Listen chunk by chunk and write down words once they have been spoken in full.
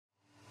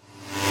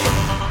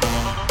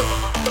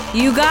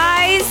You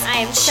guys, I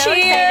am so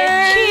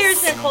excited.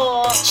 Cheers,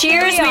 Nicole.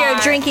 Cheers. We are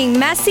drinking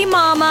Messy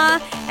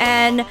Mama,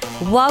 and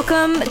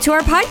welcome to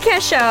our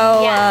podcast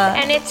show. Yes,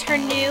 and it's her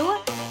new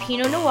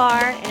Pinot Noir,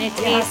 and it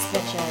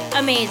tastes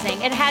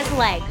amazing. It has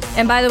legs.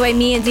 And by the way,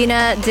 me and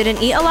Deena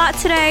didn't eat a lot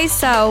today,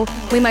 so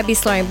we might be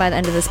slurring by the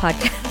end of this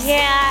podcast.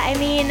 Yeah, I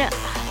mean,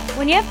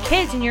 when you have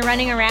kids and you're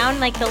running around,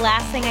 like the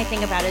last thing I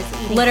think about is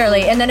eating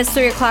Literally, food. and then it's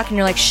 3 o'clock and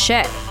you're like,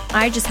 shit,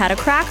 I just had a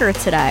cracker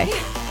today.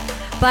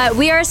 But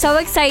we are so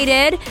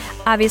excited.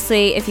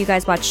 Obviously, if you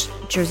guys watched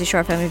Jersey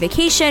Shore Family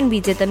Vacation, we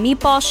did the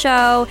Meatball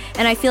show,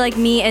 and I feel like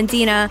me and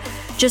Deena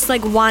just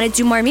like want to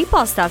do more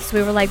Meatball stuff. So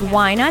we were like,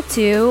 why not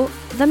do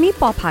the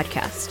Meatball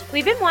podcast?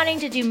 We've been wanting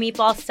to do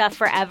Meatball stuff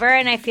forever,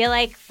 and I feel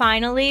like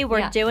finally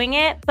we're doing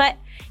it. But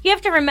you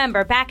have to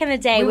remember, back in the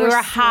day, we were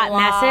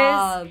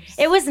hot messes.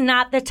 It was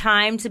not the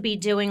time to be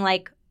doing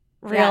like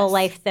real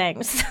life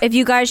things. If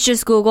you guys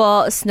just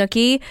Google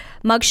Snooki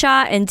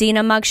mugshot and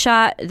Deena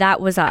mugshot,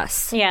 that was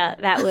us. Yeah,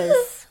 that was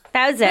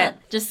it.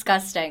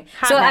 Disgusting.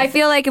 Hot so messes. I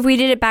feel like if we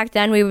did it back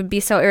then, we would be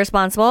so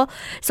irresponsible.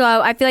 So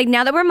I feel like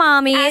now that we're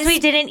mommies, As we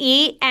didn't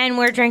eat and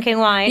we're drinking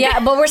wine. yeah,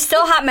 but we're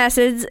still hot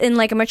messes in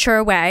like a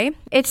mature way.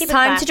 It's Keep it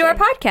time to do our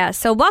classy. podcast.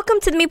 So welcome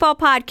to the Meatball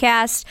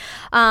Podcast.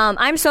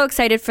 I'm so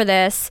excited for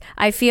this.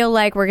 I feel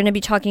like we're going to be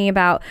talking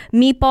about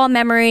meatball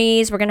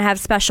memories. We're going to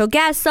have special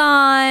guests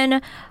on.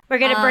 We're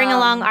going to bring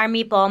along our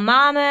Meatball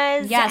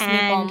Mamas. Yes, and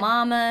Meatball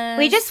Mamas.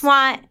 we just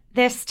want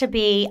this to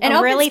be An a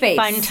open really space.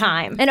 fun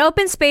time. An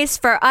open space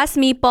for us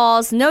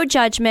meatballs, no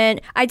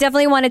judgment. I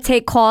definitely want to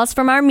take calls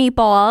from our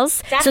meatballs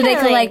so they can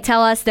Definitely. like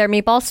tell us their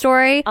meatball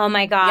story. Oh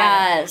my God.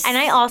 Yes. And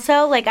I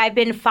also, like, I've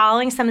been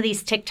following some of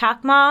these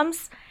TikTok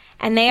moms,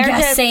 and they are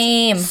just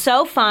same.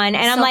 so fun.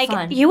 And I'm So like,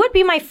 fun. you would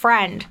be my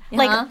friend. Uh-huh.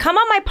 Like, come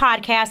on my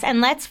podcast and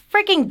let's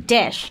freaking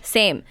dish.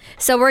 Same.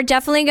 So we're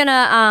definitely going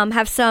to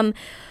have some...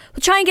 We'll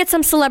try and get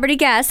some celebrity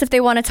guests if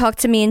they want to talk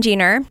to me and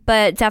Deena,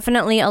 but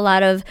definitely a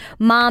lot of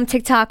mom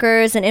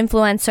TikTokers and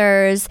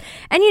influencers,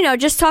 and you know,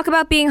 just talk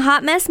about being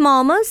hot mess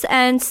mamas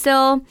and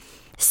still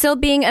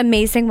being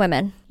amazing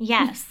women.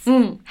 Yes.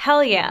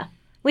 Hell yeah.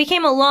 We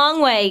came a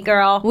long way,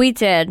 girl. We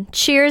did.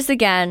 Cheers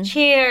again.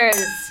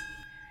 Cheers.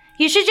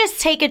 You should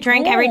just take a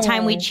drink every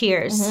time we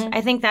cheers.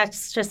 I think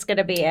that's just going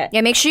to be it.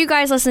 Yeah, make sure you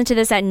guys listen to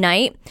this at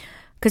night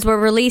because we're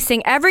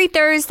releasing every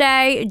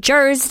Thursday,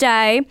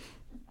 Jersey.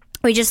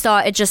 We just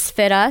thought it just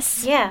fit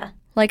us. Yeah.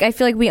 Like, I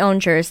feel like we own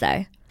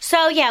Jersey.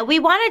 So, yeah, we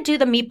want to do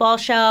the Meatball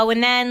show,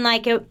 and then,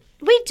 like,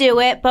 we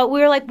do it, but we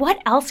were like,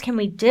 what else can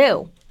we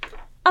do?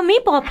 A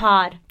Meatball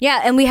pod.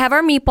 Yeah, and we have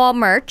our meatball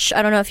merch.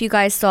 I don't know if you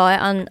guys saw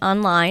it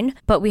online,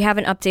 but we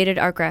haven't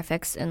updated our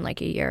graphics in like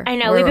a year. I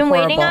know. We're We've been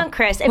waiting horrible. on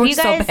Chris. If We're you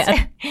guys, so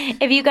bad.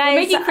 if you guys,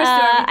 making Chris do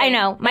everything. I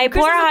know. My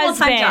Chris poor has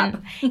a full-time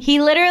husband,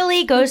 he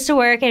literally goes to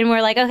work, and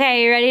we're like,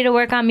 okay, you ready to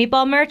work on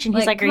Meatball merch? And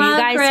he's like, are Come you on,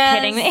 guys Chris.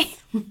 kidding me?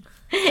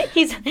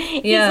 He's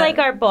like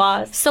our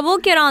boss. So we'll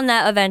get on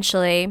that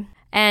eventually.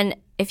 And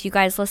if you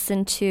guys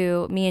listen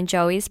to me and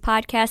Joey's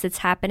podcast, it's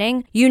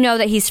happening. You know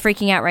that he's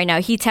freaking out right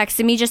now. He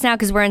texted me just now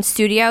because we're in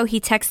studio. He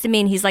texted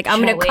me and he's like,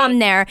 I'm going to Joey. come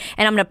there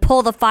and I'm going to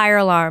pull the fire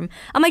alarm.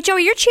 I'm like,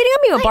 Joey, you're cheating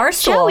on me with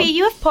Barstool. Joey,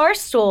 you have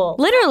Barstool.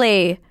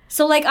 Literally.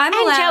 So like I'm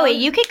And allowed. Joey,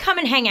 you could come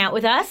and hang out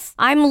with us.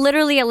 I'm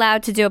literally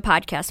allowed to do a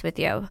podcast with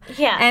you.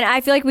 Yeah. And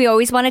I feel like we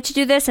always wanted to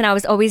do this, and I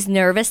was always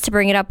nervous to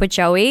bring it up with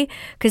Joey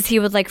because he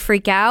would like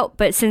freak out.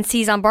 But since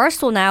he's on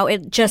Barstool now,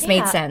 it just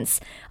made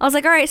sense. I was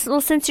like, all right, so, well,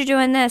 since you're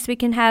doing this, we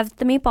can have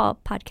the Meatball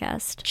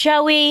podcast.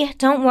 Joey,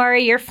 don't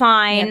worry, you're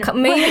fine.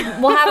 Maybe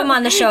we'll have him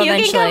on the show You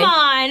eventually. can come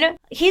on.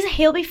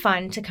 He'll be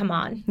fun to come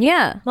on.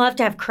 Yeah. We'll have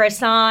to have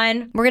Chris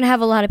on. We're going to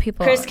have a lot of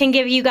people. Chris can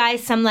give you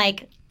guys some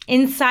like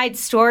inside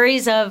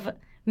stories of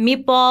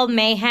Meatball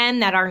mayhem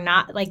that are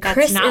not like that's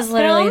Chris not is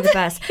literally filmed. the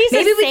best. He's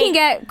Maybe a we can saint.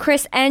 get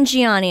Chris and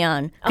Gianni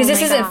on because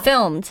this my isn't God.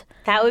 filmed.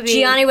 That would be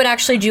Gianni would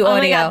actually do Oh my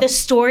audio. God, the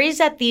stories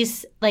that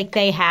these like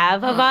they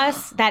have of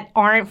us that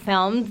aren't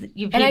filmed,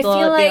 you And I people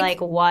feel would be like-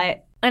 like,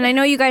 what? And I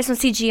know you guys don't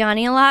see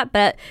Gianni a lot,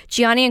 but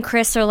Gianni and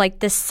Chris are like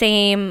the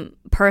same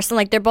person.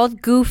 Like they're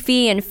both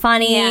goofy and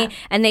funny, Yeah.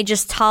 and they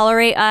just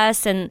tolerate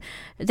us, and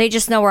they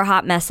just know we're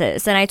hot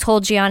messes. And I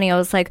told Gianni, I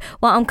was like,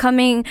 well, I'm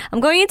going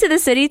into the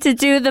city to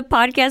do the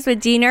podcast with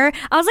Deena.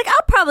 I was like,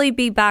 I'll probably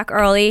be back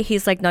early.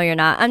 He's like, no, you're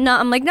not. I'm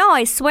not. I'm like, no,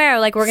 I swear.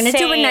 Like, we're going to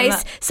do a Same.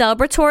 nice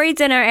celebratory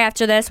dinner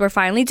after this. We're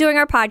finally doing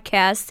our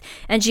podcast.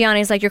 And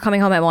Gianni's like, you're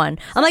coming home at 1.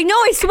 I'm like, no,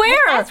 I swear.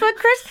 That's what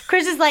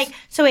Chris is like.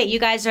 So wait, you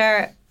guys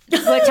are.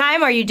 What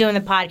time are you doing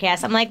the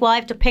podcast? I'm like, well, I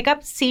have to pick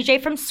up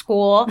CJ from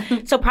school,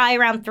 so probably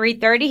around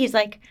 3:30. He's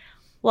like,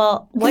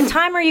 well, what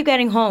time are you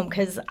getting home?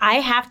 Because I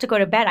have to go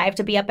to bed. I have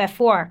to be up at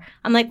 4.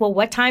 I'm like, well,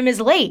 what time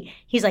is late?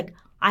 He's like,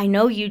 I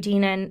know you,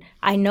 Deena, and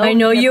I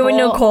know you and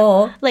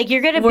Nicole. Like,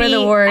 you're going to We're be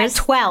the worst.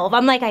 at 12.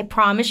 I'm like, I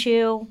promise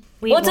you.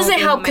 Well, it doesn't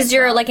help because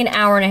you're like an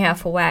hour and a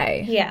half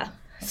away. Yeah.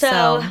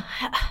 So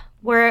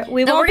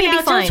we won't be gonna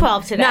out till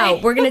 12 today. No,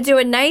 we're gonna do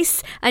a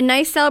nice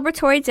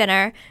celebratory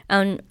dinner,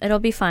 and it'll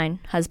be fine,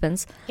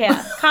 husbands.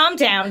 Yeah. Calm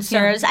down,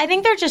 sirs. I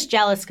think they're just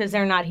jealous because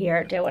they're not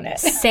here doing it.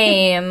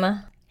 Same.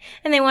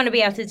 And they want to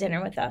be out to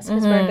dinner with us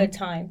because we're a good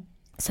time.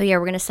 So yeah,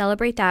 we're going to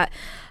celebrate that.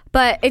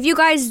 But if you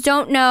guys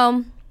don't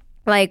know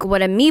like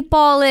what a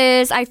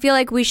meatball is, I feel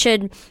like we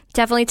should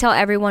definitely tell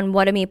everyone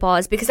what a meatball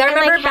is, because I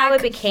remember how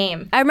it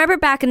became. I remember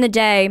back in the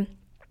day,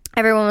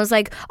 everyone was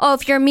like, oh,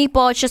 if you're a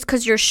meatball, it's just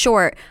because you're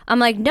short. I'm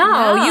like,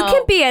 no, you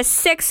can be a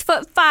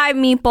 6'5"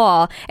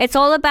 meatball. It's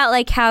all about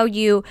like how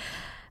you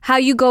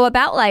go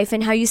about life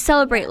and how you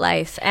celebrate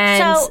life.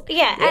 And so,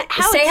 yeah,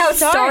 how it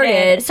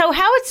started. So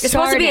how it started. It's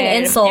supposed to be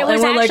an insult. It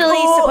was and actually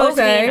supposed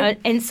to be an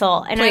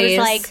insult. And Please.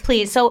 I was like,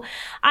 please. So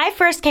I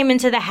first came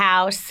into the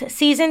house,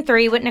 season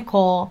 3 with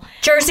Nicole.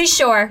 Jersey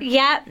Shore.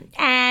 Yep.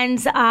 And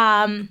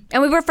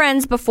we were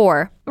friends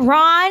before.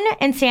 Ron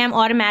and Sam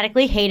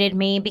automatically hated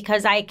me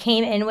because I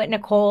came in with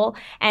Nicole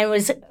and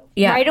was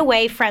right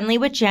away friendly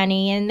with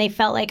Jenny. And they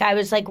felt like I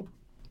was like...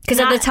 Because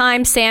at the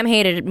time, Sam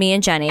hated me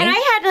and Jenny. And I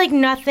had like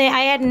nothing. I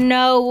had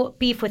no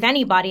beef with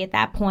anybody at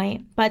that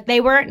point. But they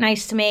weren't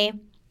nice to me.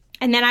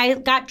 And then I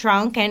got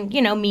drunk and,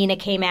 Mina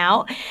came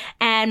out.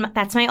 And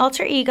that's my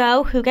alter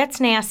ego who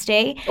gets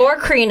nasty. Or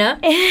Karina.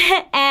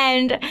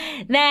 And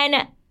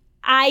then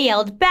I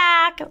yelled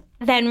back.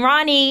 Then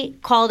Ronnie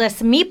called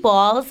us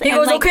meatballs. He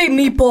goes, okay,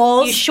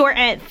 meatballs. You short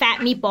and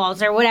fat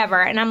meatballs or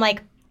whatever. And I'm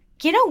like,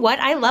 you know what?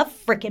 I love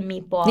freaking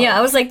Meatball. Yeah,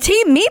 I was like,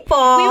 Team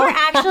Meatball. We were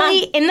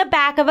actually in the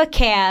back of a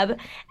cab,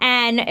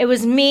 and it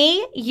was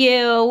me,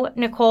 you,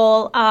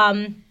 Nicole,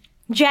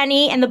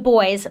 Jenny, and the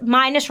boys,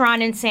 minus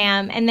Ron and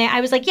Sam. And then I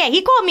was like, yeah,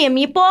 he called me a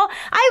meatball.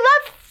 I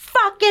love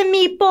fucking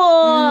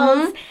meatballs.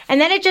 Mm-hmm. And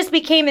then it just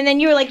became, and then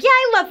you were like, yeah,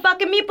 I love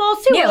fucking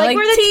meatballs too. Yeah,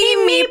 we're the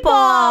Team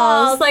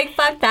Meatballs. Like,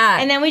 fuck that.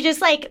 And then we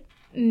just like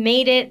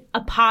made it a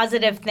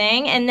positive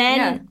thing. And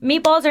then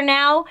meatballs are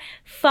now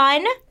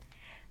fun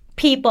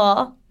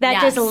people that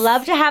just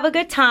love to have a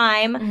good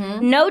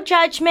time, no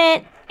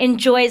judgment,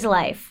 enjoys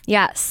life.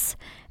 Yes.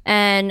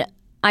 And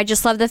I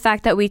just love the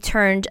fact that we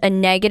turned a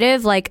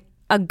negative, like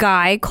a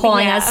guy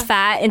calling us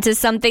fat, into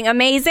something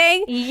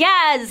amazing.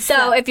 Yes.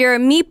 So if you're a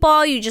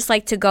meatball, you just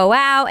like to go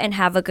out and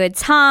have a good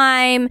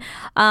time.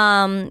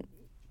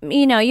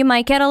 You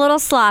might get a little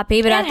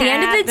sloppy, but at the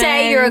end of the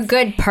day, you're a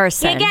good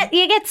person.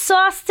 You get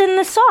sauced in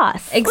the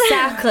sauce.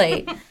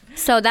 Exactly.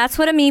 So that's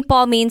what a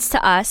meatball means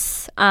to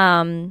us.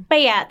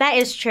 But yeah, that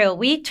is true.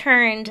 We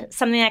turned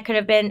something that could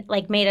have been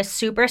like made us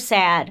super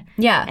sad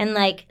and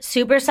like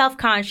super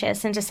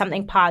self-conscious into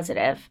something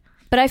positive.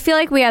 But I feel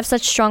like we have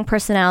such strong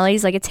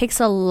personalities. Like, it takes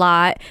a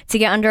lot to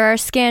get under our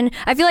skin.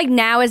 I feel like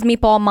now as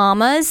meatball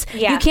mamas,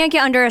 you can't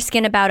get under our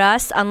skin about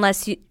us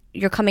unless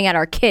you're coming at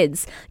our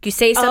kids. You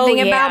say something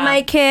about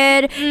my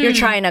kid, you're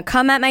trying to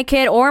come at my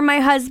kid or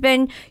my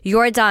husband,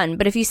 you're done.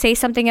 But if you say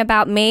something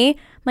about me,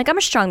 like, I'm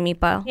a strong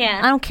meatball. Yeah.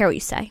 I don't care what you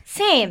say.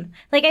 Same.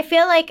 Like, I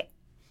feel like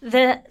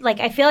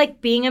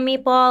being a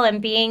meatball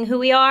and being who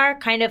we are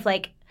kind of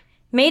like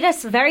made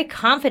us very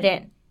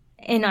confident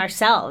in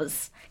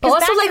ourselves. But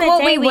also like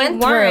what we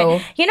went through.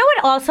 You know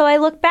what also I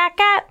look back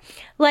at?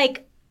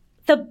 Like,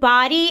 the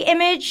body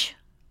image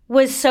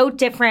was so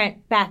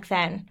different back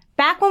then.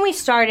 Back when we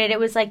started, it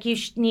was like you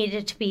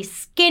needed to be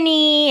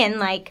skinny and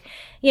like,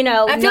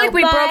 I feel like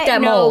we broke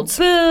that mold.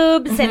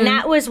 Boobs, and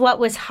that was what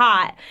was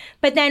hot.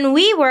 But then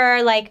we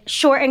were like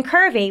short and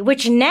curvy,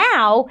 which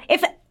now,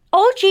 if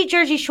OG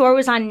Jersey Shore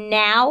was on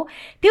now,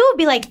 people would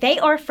be like, they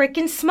are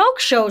freaking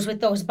smoke shows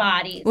with those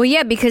bodies. Well,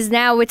 yeah, because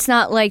now it's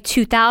not like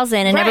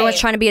 2000 and everyone's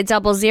trying to be a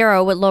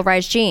 00 with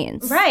low-rise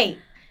jeans. Right.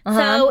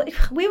 So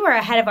we were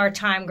ahead of our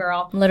time,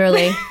 girl.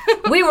 Literally.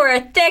 We were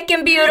thick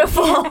and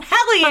beautiful.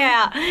 Hell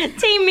yeah.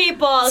 Team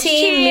Meatballs.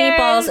 Team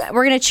Meatballs.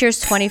 We're going to cheers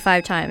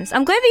 25 times.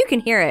 I'm glad that you can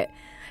hear it.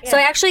 Yeah. So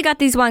I actually got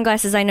these wine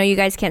glasses. I know you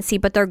guys can't see,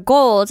 but they're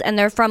gold, and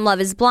they're from Love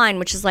is Blind,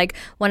 which is like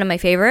one of my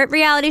favorite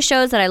reality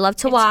shows that I love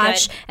to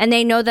watch. Good. And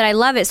they know that I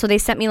love it, so they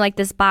sent me like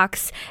this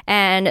box.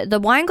 And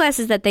the wine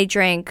glasses that they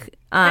drank...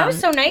 that was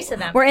so nice of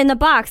them. Were in the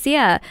box,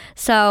 yeah.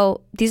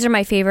 So these are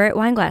my favorite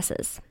wine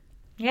glasses.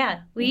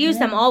 Yeah, we use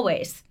them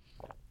always.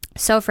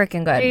 So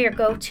freaking good. They're your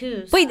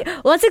go-tos. Wait,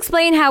 let's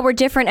explain how we're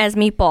different as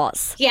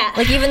meatballs. Yeah.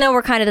 Like, even though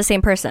we're kind of the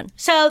same person.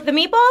 So the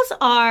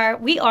meatballs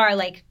we are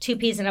like two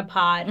peas in a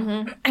pod,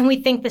 and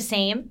we think the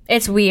same.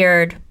 It's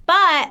weird.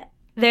 But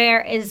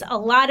there is a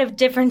lot of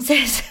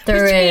differences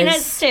between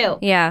us too.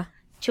 Yeah.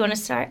 Do you want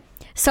to start?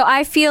 So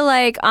I feel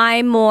like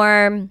I'm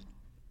more,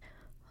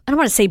 I don't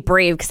want to say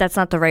brave because that's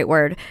not the right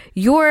word.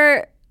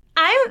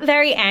 I'm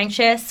very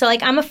anxious. So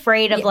like I'm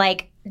afraid of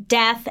like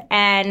death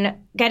and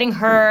getting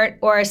hurt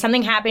or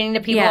something happening to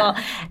people.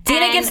 Yeah.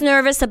 Deena gets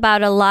nervous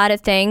about a lot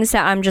of things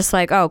that I'm just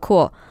like, oh,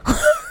 cool.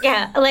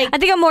 Yeah, like I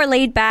think I'm more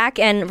laid back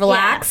and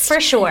relaxed. Yeah,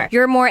 for sure.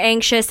 You're more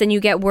anxious and you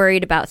get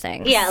worried about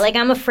things. Yeah, like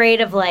I'm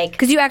afraid of like...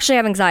 Because you actually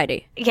have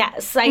anxiety.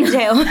 Yes, I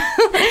do.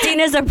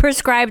 Deena's a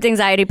prescribed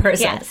anxiety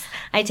person. Yes.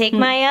 I take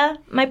my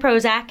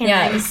Prozac and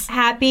I'm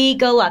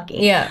happy-go-lucky.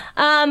 Yeah.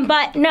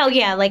 But no,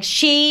 yeah, like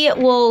she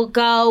will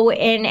go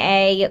in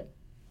a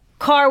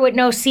car with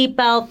no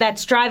seatbelt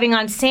that's driving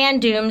on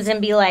sand dunes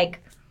and be like...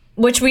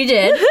 Which we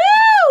did.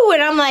 Woohoo!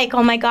 And I'm like,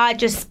 oh my God,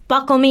 just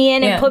buckle me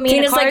in and put me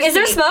in a car like, seat. Is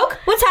there smoke?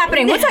 What's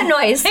happening? What's that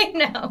noise? I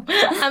know.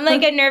 I'm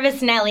like a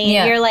nervous Nelly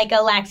and you're like a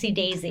laxy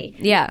daisy.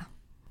 Yeah.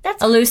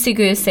 That's a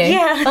loosey-goosey.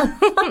 Yeah.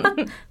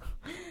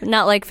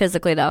 Not like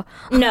physically, though.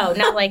 No,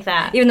 not like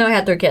that. Even though I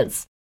had 3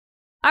 kids.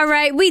 All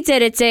right, we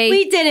did it, Dee.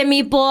 We did it,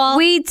 Meatball.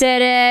 We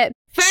did it.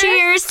 First-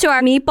 Cheers to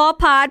our Meatball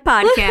Pod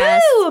podcast.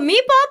 Woohoo!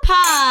 Meatball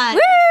Pod.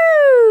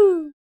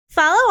 Woo!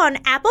 Follow on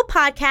Apple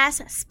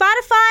Podcasts,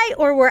 Spotify,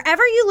 or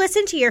wherever you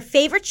listen to your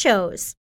favorite shows.